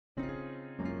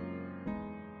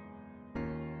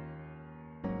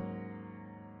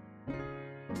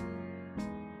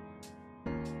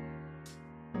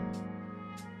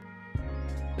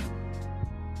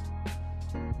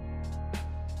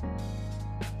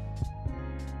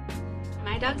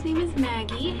dog's name is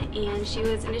Maggie, and she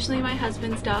was initially my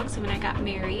husband's dog, so when I got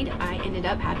married, I ended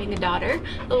up having a daughter,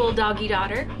 a little doggy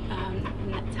daughter,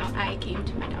 and that's how I came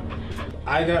to my dog.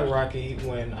 I got Rocky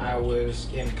when I was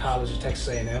in college at Texas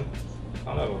A&M.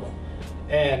 I don't know.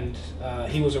 And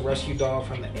he was a rescue dog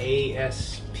from the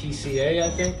ASPCA, I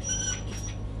think.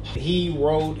 He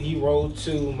rode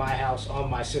to my house on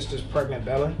my sister's pregnant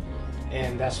belly,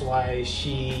 and that's why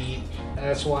she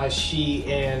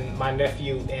and my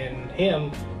nephew and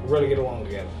him really get along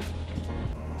together.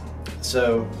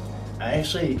 So I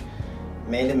actually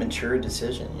made a mature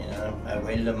decision, you know. I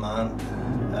waited a month.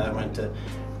 I went to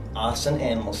Austin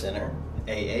Animal Center,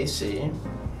 AAC,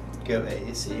 go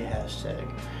AAC, hashtag.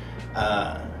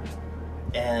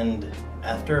 And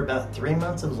after about 3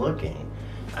 months of looking,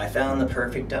 I found the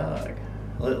perfect dog.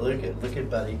 Look at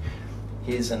Buddy.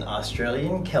 He's an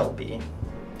Australian Kelpie.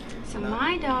 So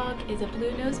my dog is a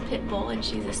blue-nosed pit bull, and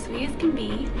she's as sweet as can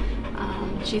be.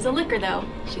 She's a licker though.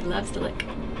 She loves to lick.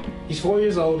 He's 4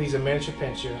 years old. He's a miniature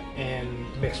pinscher and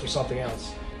mixed with something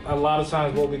else. A lot of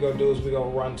times what we go do is we go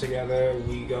run together.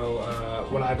 We go,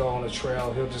 when I go on a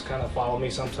trail, he'll just kind of follow me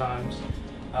sometimes.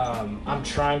 I'm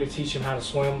trying to teach him how to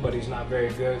swim, but he's not very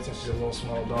good since he's a little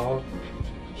small dog.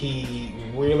 He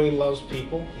really loves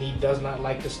people. He does not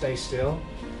like to stay still,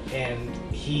 and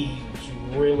he's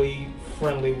really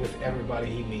friendly with everybody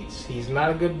he meets. He's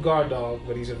not a good guard dog,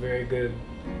 but he's a very good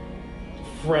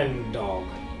friend dog.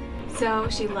 So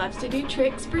she loves to do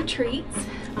tricks for treats.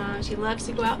 She loves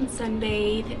to go out and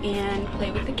sunbathe and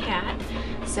play with the cat.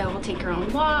 So we'll take her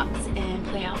on walks and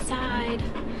play outside,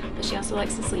 but she also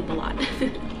likes to sleep a lot.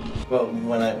 Well,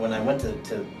 when I went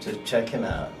to check him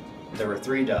out, there were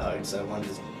 3 dogs I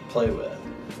wanted to play with.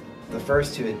 The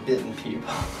first 2 had bitten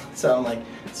people, so I'm like,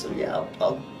 so yeah,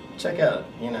 I'll check out,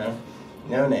 you know,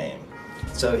 no name.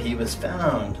 So he was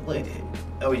found, look,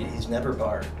 oh, he's never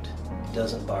barked, he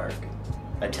doesn't bark.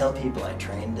 I tell people I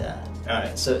trained that.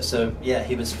 Alright, so yeah,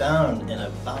 he was found in a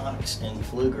box in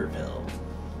Pflugerville.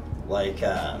 Like,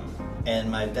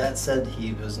 and my vet said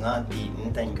he was not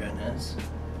beaten, thank goodness.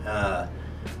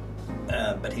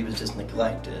 But he was just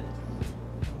neglected.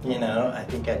 You know, I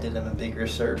think I did him a bigger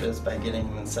service by getting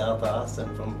him in South Austin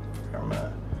from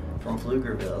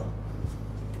Pflugerville.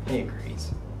 He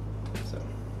agrees. So,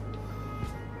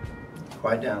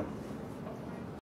 quiet down.